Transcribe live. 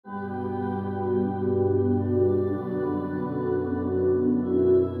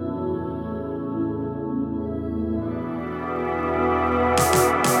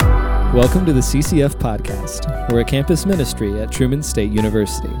Welcome to the CCF Podcast. We're a campus ministry at Truman State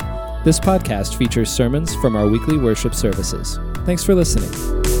University. This podcast features sermons from our weekly worship services. Thanks for listening.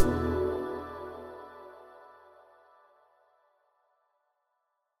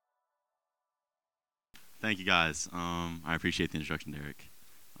 Thank you, guys. I appreciate the introduction, Derek.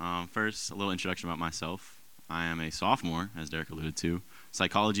 First, a little introduction about myself. I am a sophomore, as Derek alluded to,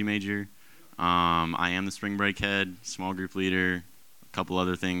 psychology major. I am the spring break head, small group leader, a couple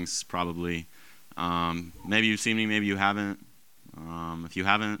other things probably. Maybe you've seen me, maybe you haven't. If you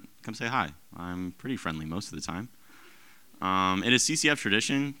haven't, come say hi. I'm pretty friendly most of the time. It is CCF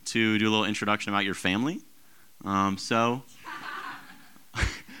tradition to do a little introduction about your family.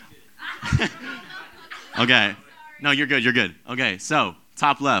 Okay. No, you're good. Okay, so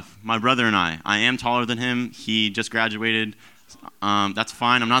top left, my brother and I am taller than him. He just graduated. That's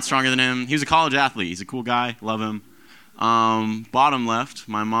fine. I'm not stronger than him. He was a college athlete. He's a cool guy. Love him. Bottom left,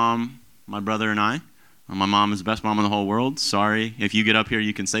 my mom, my brother, and I. My mom is the best mom in the whole world. Sorry. If you get up here,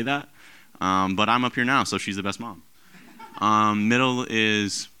 you can say that. But I'm up here now, so she's the best mom. Middle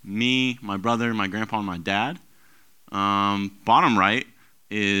is me, my brother, my grandpa, and my dad. Bottom right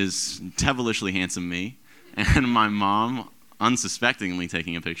is devilishly handsome me and my mom unsuspectingly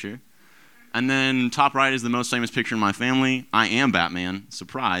taking a picture. And then top right is the most famous picture in my family. I am Batman.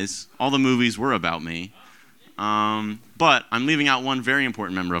 Surprise. All the movies were about me. But I'm leaving out one very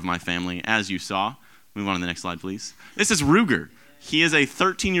important member of my family, as you saw. Move on to the next slide, please. This is Ruger. He is a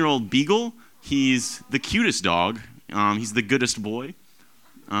 13-year-old beagle. He's the cutest dog. He's the goodest boy.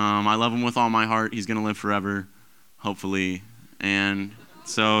 I love him with all my heart. He's going to live forever, hopefully. And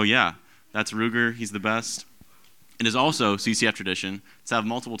so, yeah, that's Ruger. He's the best. It is also CCF tradition to have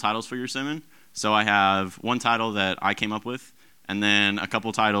multiple titles for your sermon. So I have one title that I came up with, and then a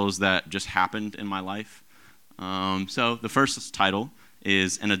couple titles that just happened in my life. So the first title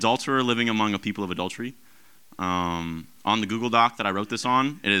is An Adulterer Living Among a People of Adultery. On the Google Doc that I wrote this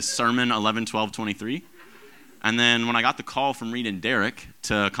on, it is Sermon 11/12/23. And then when I got the call from Reed and Derek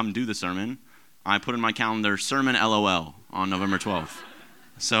to come do the sermon, I put in my calendar Sermon LOL on November 12th.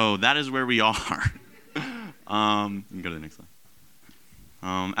 So that is where we are. You can go to the next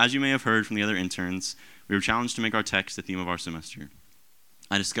slide. As you may have heard from the other interns, we were challenged to make our text the theme of our semester.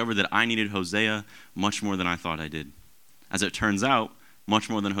 I discovered that I needed Hosea much more than I thought I did. As it turns out, much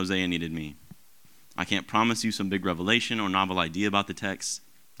more than Hosea needed me. I can't promise you some big revelation or novel idea about the text.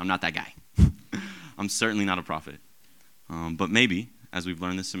 I'm not that guy. I'm certainly not a prophet. But maybe, as we've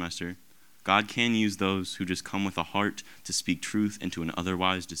learned this semester, God can use those who just come with a heart to speak truth into an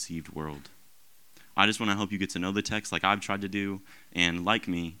otherwise deceived world. I just want to help you get to know the text like I've tried to do, and like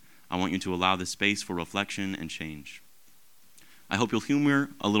me, I want you to allow this space for reflection and change. I hope you'll humor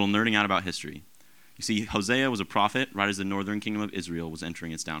a little nerding out about history. You see, Hosea was a prophet right as the northern kingdom of Israel was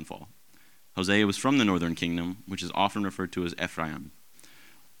entering its downfall. Hosea was from the northern kingdom, which is often referred to as Ephraim.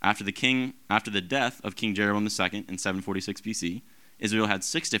 After the death of King Jeroboam II in 746 BC, Israel had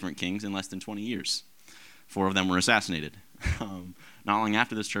 6 different kings in less than 20 years. 4 of them were assassinated. Not long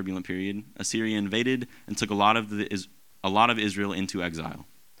after this turbulent period, Assyria invaded and took a lot of Israel into exile.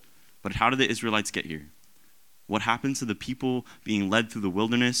 But how did the Israelites get here? What happened to the people being led through the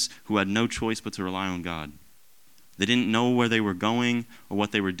wilderness who had no choice but to rely on God? They didn't know where they were going or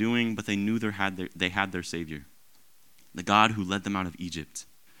what they were doing, but they knew they had their Savior. The God who led them out of Egypt,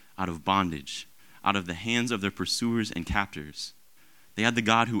 out of bondage, out of the hands of their pursuers and captors. They had the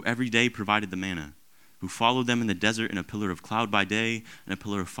God who every day provided the manna, who followed them in the desert in a pillar of cloud by day and a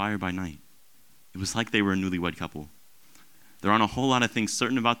pillar of fire by night. It was like they were a newlywed couple. There aren't a whole lot of things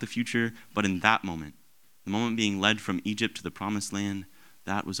certain about the future, but in that moment, the moment being led from Egypt to the promised land,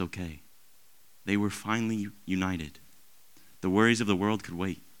 that was okay. They were finally united. The worries of the world could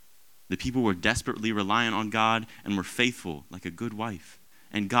wait. The people were desperately reliant on God and were faithful like a good wife.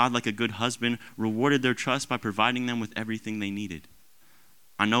 And God, like a good husband, rewarded their trust by providing them with everything they needed.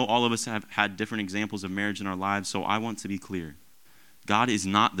 I know all of us have had different examples of marriage in our lives, so I want to be clear. God is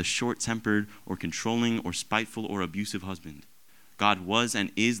not the short-tempered or controlling or spiteful or abusive husband. God was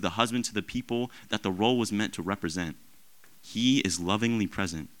and is the husband to the people that the role was meant to represent. He is lovingly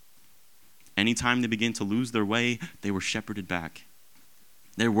present. Anytime they began to lose their way, they were shepherded back.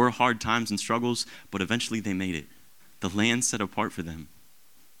 There were hard times and struggles, but eventually they made it. The land set apart for them.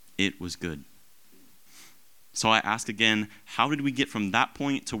 It was good. So I ask again, how did we get from that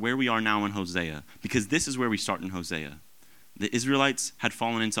point to where we are now in Hosea? Because this is where we start in Hosea. The Israelites had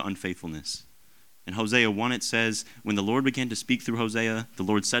fallen into unfaithfulness. In Hosea 1, it says, when the Lord began to speak through Hosea, the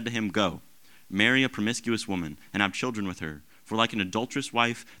Lord said to him, go, marry a promiscuous woman and have children with her. For like an adulterous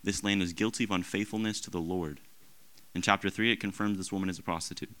wife, this land is guilty of unfaithfulness to the Lord. In chapter 3, it confirms this woman is a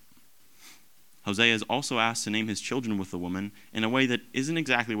prostitute. Hosea is also asked to name his children with the woman in a way that isn't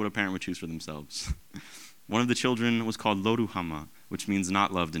exactly what a parent would choose for themselves. One of the children was called Loruhamah, which means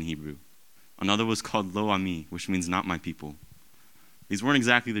not loved in Hebrew. Another was called Lo-Ami, which means not my people. These weren't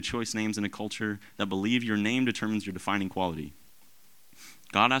exactly the choice names in a culture that believed your name determines your defining quality.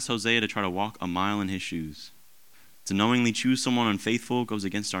 God asked Hosea to try to walk a mile in his shoes. To knowingly choose someone unfaithful goes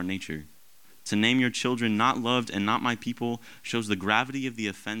against our nature. To name your children not loved and not my people shows the gravity of the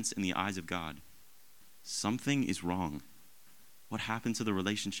offense in the eyes of God. Something is wrong. What happened to the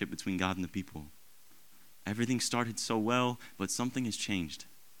relationship between God and the people? Everything started so well, but something has changed.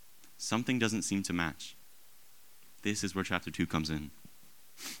 Something doesn't seem to match. This is where chapter 2 comes in.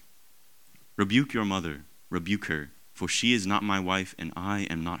 Rebuke your mother, rebuke her, for she is not my wife, and I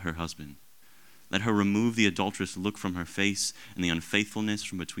am not her husband. Let her remove the adulterous look from her face and the unfaithfulness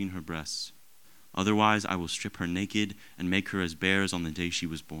from between her breasts. Otherwise I will strip her naked and make her as bare as on the day she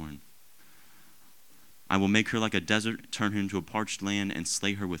was born. I will make her like a desert, turn her into a parched land, and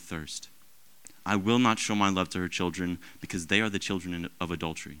slay her with thirst. I will not show my love to her children, because they are the children of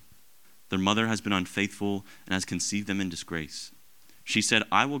adultery. Their mother has been unfaithful and has conceived them in disgrace. She said,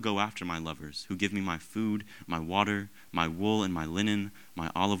 I will go after my lovers, who give me my food, my water, my wool and my linen, my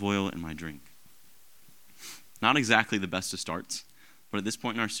olive oil and my drink. Not exactly the best of starts, but at this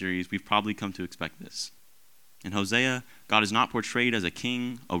point in our series, we've probably come to expect this. In Hosea, God is not portrayed as a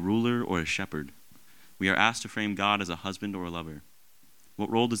king, a ruler, or a shepherd. We are asked to frame God as a husband or a lover. What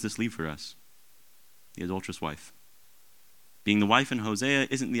role does this leave for us? The adulterous wife. Being the wife in Hosea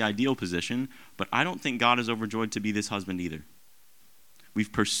isn't the ideal position, but I don't think God is overjoyed to be this husband either.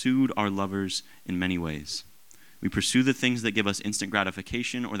 We've pursued our lovers in many ways. We pursue the things that give us instant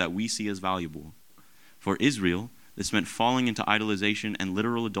gratification or that we see as valuable. For Israel, this meant falling into idolization and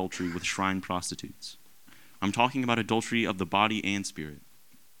literal adultery with shrine prostitutes. I'm talking about adultery of the body and spirit.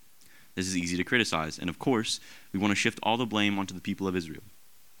 This is easy to criticize, and of course, we want to shift all the blame onto the people of Israel.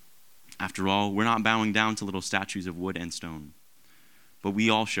 After all, we're not bowing down to little statues of wood and stone. But we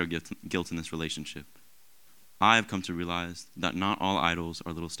all share guilt in this relationship. I have come to realize that not all idols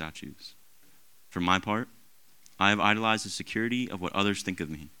are little statues. For my part, I have idolized the security of what others think of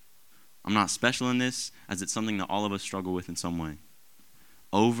me. I'm not special in this, as it's something that all of us struggle with in some way.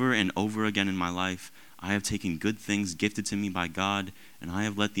 Over and over again in my life, I have taken good things gifted to me by God, and I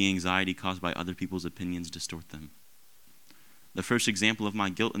have let the anxiety caused by other people's opinions distort them. The first example of my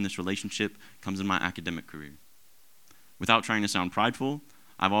guilt in this relationship comes in my academic career. Without trying to sound prideful,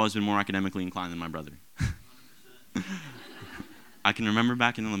 I've always been more academically inclined than my brother. I can remember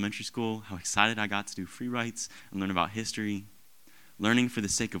back in elementary school how excited I got to do free writes and learn about history. Learning for the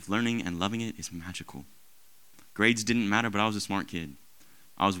sake of learning and loving it is magical. Grades didn't matter, but I was a smart kid.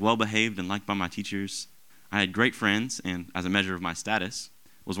 I was well behaved and liked by my teachers. I had great friends, and as a measure of my status,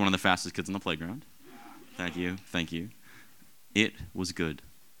 was one of the fastest kids on the playground. Thank you. It was good.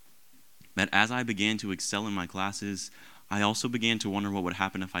 But as I began to excel in my classes, I also began to wonder what would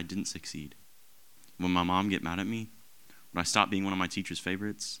happen if I didn't succeed. Would my mom get mad at me? Would I stop being one of my teacher's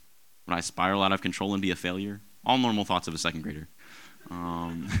favorites? Would I spiral out of control and be a failure? All normal thoughts of a second grader.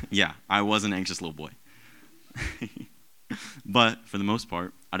 Yeah, I was an anxious little boy. But for the most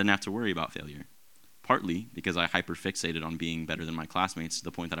part, I didn't have to worry about failure. Partly because I hyperfixated on being better than my classmates to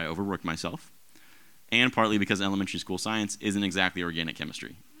the point that I overworked myself. And partly because elementary school science isn't exactly organic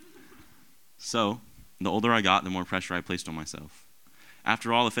chemistry. So, the older I got, the more pressure I placed on myself.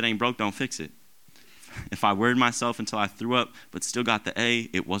 After all, if it ain't broke, don't fix it. If I worried myself until I threw up, but still got the A,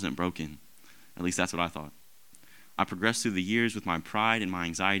 it wasn't broken. At least that's what I thought. I progressed through the years with my pride and my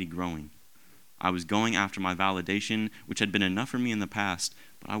anxiety growing. I was going after my validation, which had been enough for me in the past,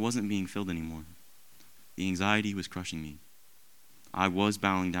 but I wasn't being filled anymore. The anxiety was crushing me. I was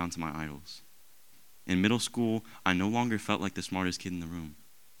bowing down to my idols. In middle school, I no longer felt like the smartest kid in the room.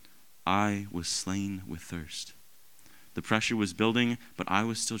 I was slain with thirst. The pressure was building, but I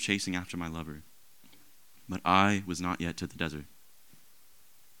was still chasing after my lover. But I was not yet to the desert.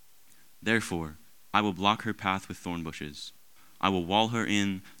 Therefore, I will block her path with thorn bushes. I will wall her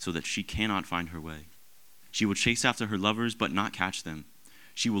in so that she cannot find her way. She will chase after her lovers, but not catch them.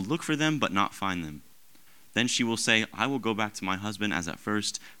 She will look for them, but not find them. Then she will say, I will go back to my husband as at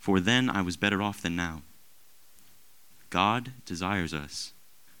first, for then I was better off than now. God desires us.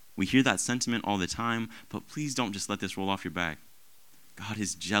 We hear that sentiment all the time, but please don't just let this roll off your back. God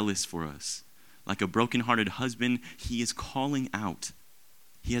is jealous for us. Like a broken-hearted husband, he is calling out.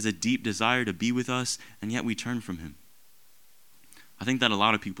 He has a deep desire to be with us, and yet we turn from him. I think that a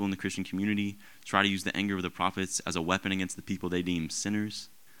lot of people in the Christian community try to use the anger of the prophets as a weapon against the people they deem sinners.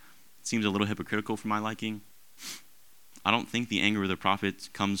 It seems a little hypocritical for my liking. I don't think the anger of the prophets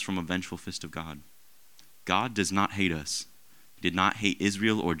comes from a vengeful fist of God. God does not hate us. He did not hate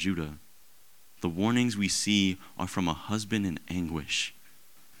Israel or Judah. The warnings we see are from a husband in anguish.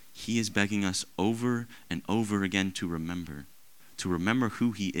 He is begging us over and over again to remember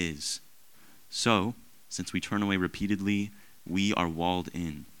who he is. So, since we turn away repeatedly, we are walled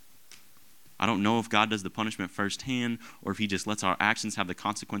in. I don't know if God does the punishment firsthand or if he just lets our actions have the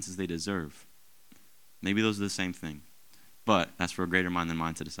consequences they deserve. Maybe those are the same thing. But that's for a greater mind than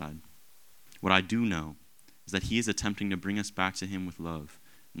mine to decide. What I do know is that he is attempting to bring us back to him with love,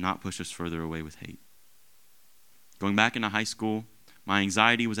 not push us further away with hate. Going back into high school, my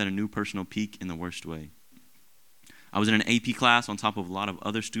anxiety was at a new personal peak in the worst way. I was in an AP class on top of a lot of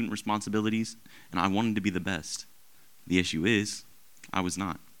other student responsibilities, and I wanted to be the best. The issue is, I was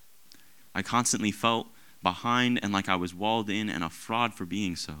not. I constantly felt behind and like I was walled in and a fraud for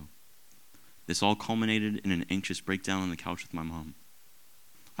being so. This all culminated in an anxious breakdown on the couch with my mom.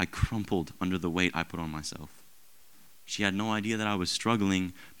 I crumpled under the weight I put on myself. She had no idea that I was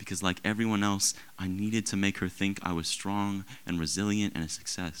struggling because, like everyone else, I needed to make her think I was strong and resilient and a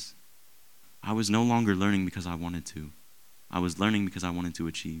success. I was no longer learning because I wanted to. I was learning because I wanted to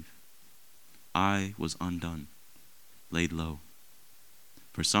achieve. I was undone, laid low.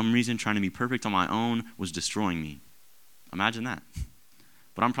 For some reason, trying to be perfect on my own was destroying me. Imagine that.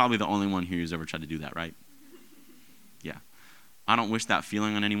 But I'm probably the only one here who's ever tried to do that, right? Yeah. I don't wish that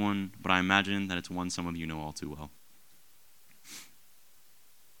feeling on anyone, but I imagine that it's one some of you know all too well.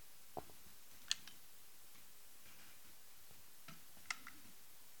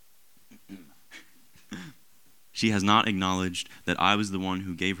 She has not acknowledged that I was the one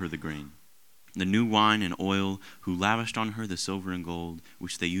who gave her the grain, the new wine and oil, who lavished on her the silver and gold,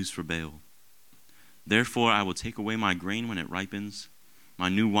 which they used for Baal. Therefore I will take away my grain when it ripens, my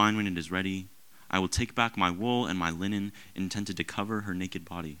new wine when it is ready. I will take back my wool and my linen intended to cover her naked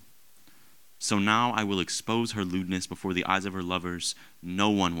body. So now I will expose her lewdness before the eyes of her lovers. No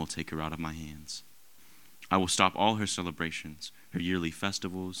one will take her out of my hands. I will stop all her celebrations, her yearly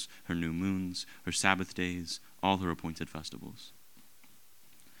festivals, her new moons, her Sabbath days, all her appointed festivals.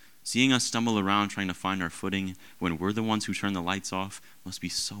 Seeing us stumble around trying to find our footing when we're the ones who turn the lights off must be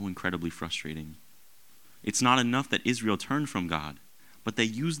so incredibly frustrating. It's not enough that Israel turned from God, but they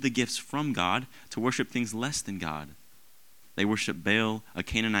used the gifts from God to worship things less than God. They worshiped Baal, a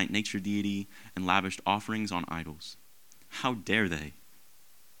Canaanite nature deity, and lavished offerings on idols. How dare they?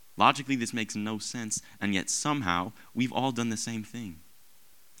 Logically, this makes no sense, and yet somehow we've all done the same thing.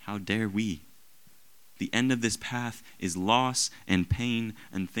 How dare we? The end of this path is loss and pain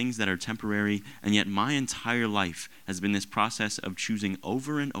and things that are temporary, and yet my entire life has been this process of choosing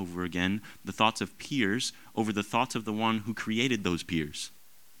over and over again the thoughts of peers over the thoughts of the one who created those peers.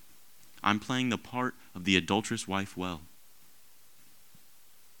 I'm playing the part of the adulterous wife well.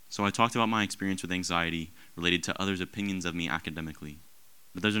 So I talked about my experience with anxiety related to others' opinions of me academically,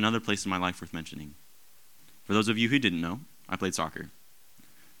 but there's another place in my life worth mentioning. For those of you who didn't know, I played soccer.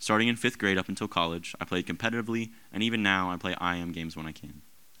 Starting in 5th grade up until college, I played competitively, and even now I play IM games when I can.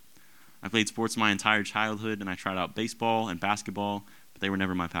 I played sports my entire childhood, and I tried out baseball and basketball, but they were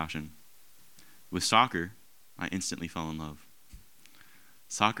never my passion. With soccer, I instantly fell in love.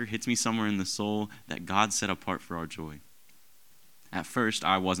 Soccer hits me somewhere in the soul that God set apart for our joy. At first,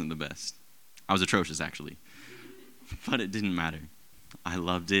 I wasn't the best. I was atrocious, actually. But it didn't matter. I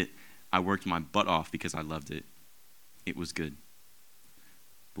loved it. I worked my butt off because I loved it. It was good.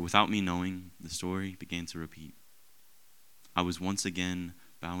 But without me knowing, the story began to repeat. I was once again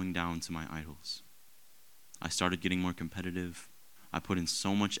bowing down to my idols. I started getting more competitive. I put in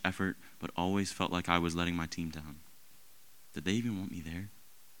so much effort, but always felt like I was letting my team down. Did they even want me there?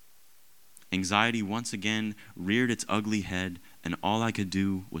 Anxiety once again reared its ugly head, and all I could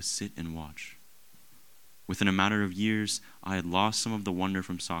do was sit and watch. Within a matter of years, I had lost some of the wonder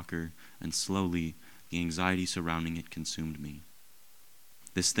from soccer, and slowly, the anxiety surrounding it consumed me.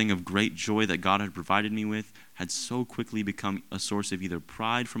 This thing of great joy that God had provided me with had so quickly become a source of either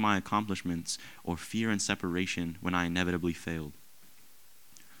pride for my accomplishments or fear and separation when I inevitably failed.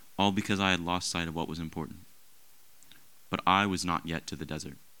 All because I had lost sight of what was important. But I was not yet to the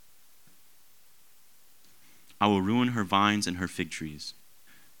desert. I will ruin her vines and her fig trees,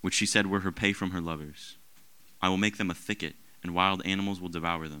 which she said were her pay from her lovers. I will make them a thicket, and wild animals will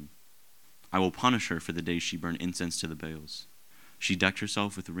devour them. I will punish her for the days she burned incense to the Baals. She decked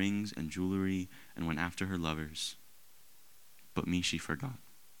herself with rings and jewelry and went after her lovers. But me she forgot,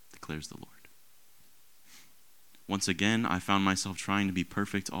 declares the Lord. Once again, I found myself trying to be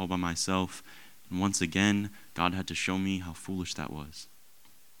perfect all by myself, and once again, God had to show me how foolish that was.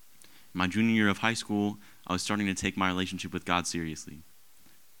 In my junior year of high school, I was starting to take my relationship with God seriously.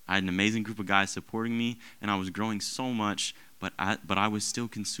 I had an amazing group of guys supporting me, and I was growing so much, but I was still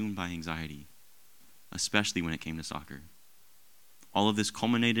consumed by anxiety, especially when it came to soccer. All of this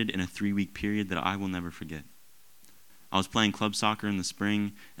culminated in a 3-week period that I will never forget. I was playing club soccer in the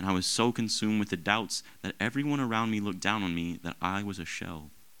spring, and I was so consumed with the doubts that everyone around me looked down on me that I was a shell.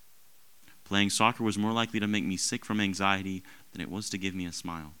 Playing soccer was more likely to make me sick from anxiety than it was to give me a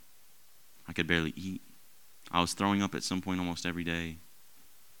smile. I could barely eat. I was throwing up at some point almost every day.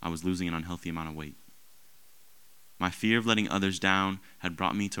 I was losing an unhealthy amount of weight. My fear of letting others down had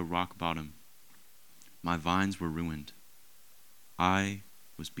brought me to rock bottom. My vines were ruined. I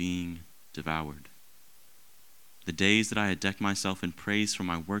was being devoured. The days that I had decked myself in praise for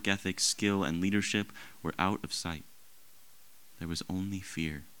my work ethic, skill, and leadership were out of sight. There was only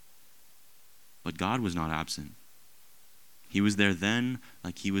fear. But God was not absent. He was there then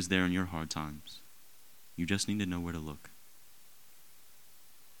like he was there in your hard times. You just need to know where to look.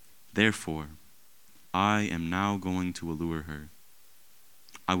 Therefore, I am now going to allure her.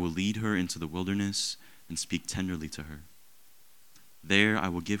 I will lead her into the wilderness and speak tenderly to her. There I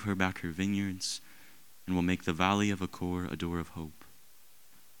will give her back her vineyards and will make the valley of Achor a door of hope.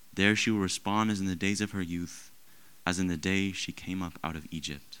 There she will respond as in the days of her youth, as in the day she came up out of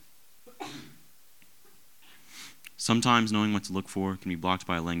Egypt. Sometimes knowing what to look for can be blocked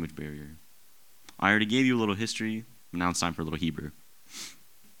by a language barrier. I already gave you a little history, but now it's time for a little Hebrew.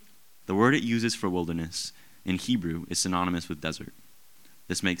 The word it uses for wilderness in Hebrew is synonymous with desert.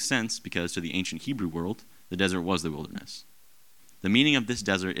 This makes sense because to the ancient Hebrew world, the desert was the wilderness. The meaning of this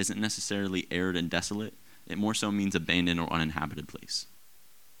desert isn't necessarily arid and desolate. It more so means abandoned or uninhabited place.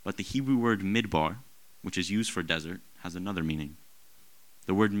 But the Hebrew word midbar, which is used for desert, has another meaning.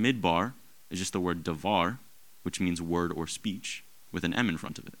 The word midbar is just the word davar, which means word or speech, with an M in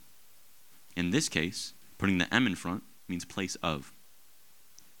front of it. In this case, putting the M in front means place of.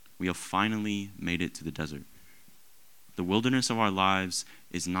 We have finally made it to the desert. The wilderness of our lives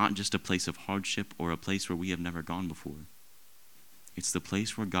is not just a place of hardship or a place where we have never gone before. It's the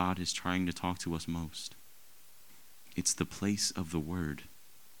place where God is trying to talk to us most. It's the place of the word.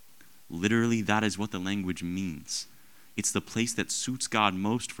 Literally, that is what the language means. It's the place that suits God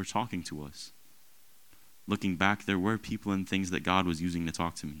most for talking to us. Looking back, there were people and things that God was using to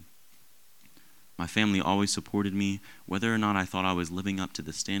talk to me. My family always supported me, whether or not I thought I was living up to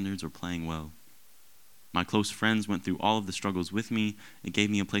the standards or playing well. My close friends went through all of the struggles with me and gave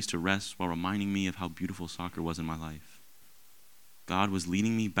me a place to rest while reminding me of how beautiful soccer was in my life. God was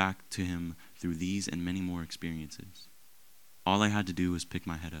leading me back to him through these and many more experiences. All I had to do was pick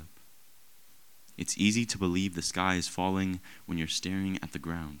my head up. It's easy to believe the sky is falling when you're staring at the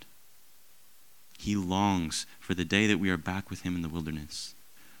ground. He longs for the day that we are back with him in the wilderness,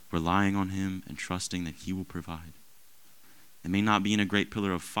 relying on him and trusting that he will provide. It may not be in a great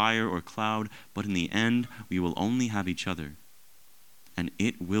pillar of fire or cloud, but in the end, we will only have each other, and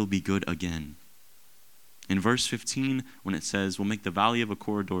it will be good again. In verse 15, when it says, we'll make the valley of a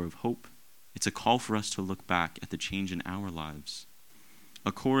corridor of hope, it's a call for us to look back at the change in our lives.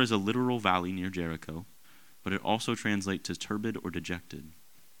 Achor is a literal valley near Jericho, but it also translates to turbid or dejected.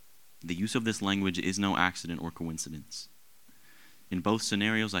 The use of this language is no accident or coincidence. In both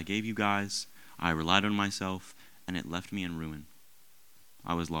scenarios I gave you guys, I relied on myself, and it left me in ruin.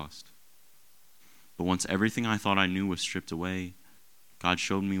 I was lost. But once everything I thought I knew was stripped away, God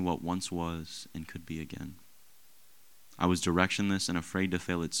showed me what once was and could be again. I was directionless and afraid to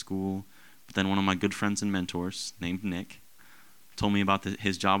fail at school, but then one of my good friends and mentors, named Nick, told me about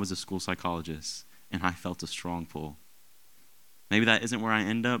his job as a school psychologist, and I felt a strong pull. Maybe that isn't where I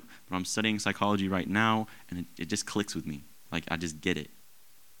end up, but I'm studying psychology right now, and it just clicks with me. Like, I just get it.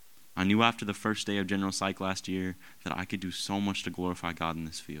 I knew after the first day of general psych last year that I could do so much to glorify God in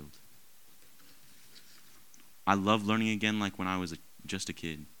this field. I love learning again like when I was just a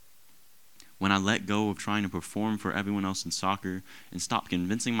kid. When I let go of trying to perform for everyone else in soccer and stopped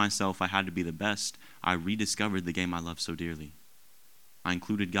convincing myself I had to be the best, I rediscovered the game I love so dearly. I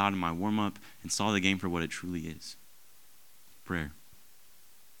included God in my warm-up and saw the game for what it truly is. Prayer.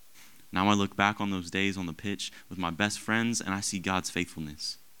 Now I look back on those days on the pitch with my best friends and I see God's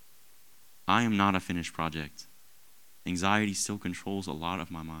faithfulness. I am not a finished project. Anxiety still controls a lot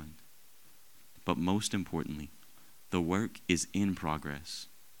of my mind. But most importantly, the work is in progress.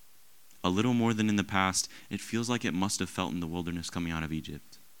 A little more than in the past, it feels like it must have felt in the wilderness coming out of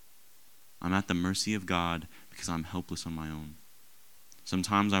Egypt. I'm at the mercy of God because I'm helpless on my own.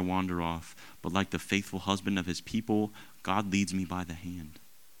 Sometimes I wander off, but like the faithful husband of his people, God leads me by the hand.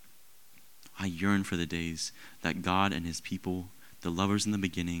 I yearn for the days that God and his people, the lovers in the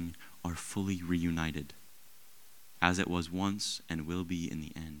beginning, are fully reunited. as it was once and will be in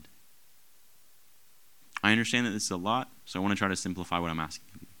the end. I understand that this is a lot, so I want to try to simplify what I'm asking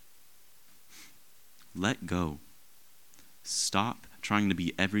of you. Let go. Stop trying to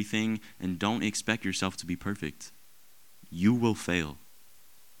be everything and don't expect yourself to be perfect. You will fail.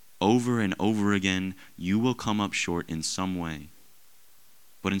 Over and over again, you will come up short in some way.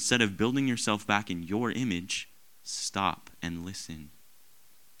 But instead of building yourself back in your image, stop and listen.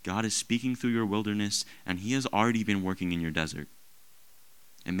 God is speaking through your wilderness, and he has already been working in your desert.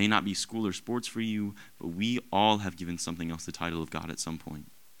 It may not be school or sports for you, but we all have given something else the title of God at some point.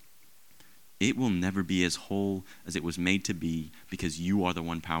 It will never be as whole as it was made to be because you are the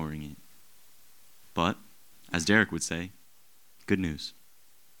one powering it. But, as Derek would say, good news.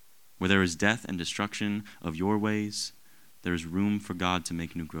 Where there is death and destruction of your ways, there is room for God to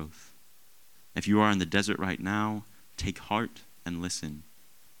make new growth. If you are in the desert right now, take heart and listen.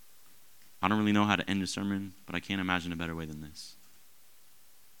 I don't really know how to end a sermon, but I can't imagine a better way than this.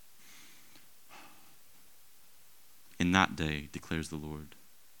 In that day, declares the Lord,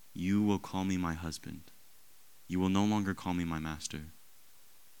 you will call me my husband. You will no longer call me my master.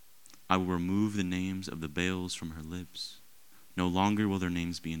 I will remove the names of the Baals from her lips. No longer will their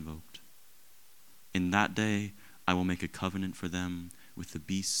names be invoked. In that day, I will make a covenant for them with the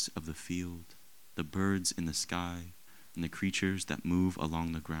beasts of the field, the birds in the sky, and the creatures that move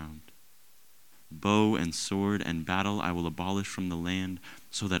along the ground. Bow and sword and battle I will abolish from the land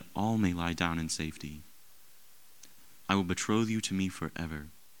so that all may lie down in safety. I will betroth you to me forever.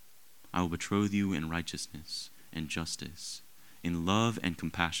 I will betroth you in righteousness and justice, in love and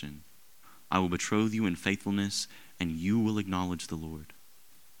compassion. I will betroth you in faithfulness, and you will acknowledge the Lord.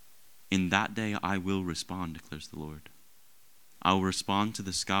 In that day I will respond, declares the Lord. I will respond to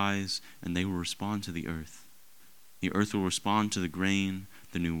the skies, and they will respond to the earth. The earth will respond to the grain,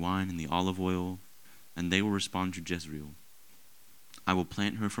 the new wine, and the olive oil, and they will respond to Jezreel. I will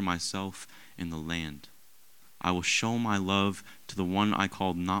plant her for myself in the land. I will show my love to the one I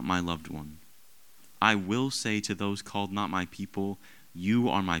called not my loved one. I will say to those called not my people, you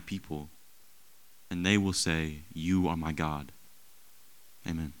are my people. And they will say, you are my God.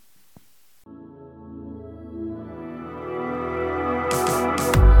 Amen.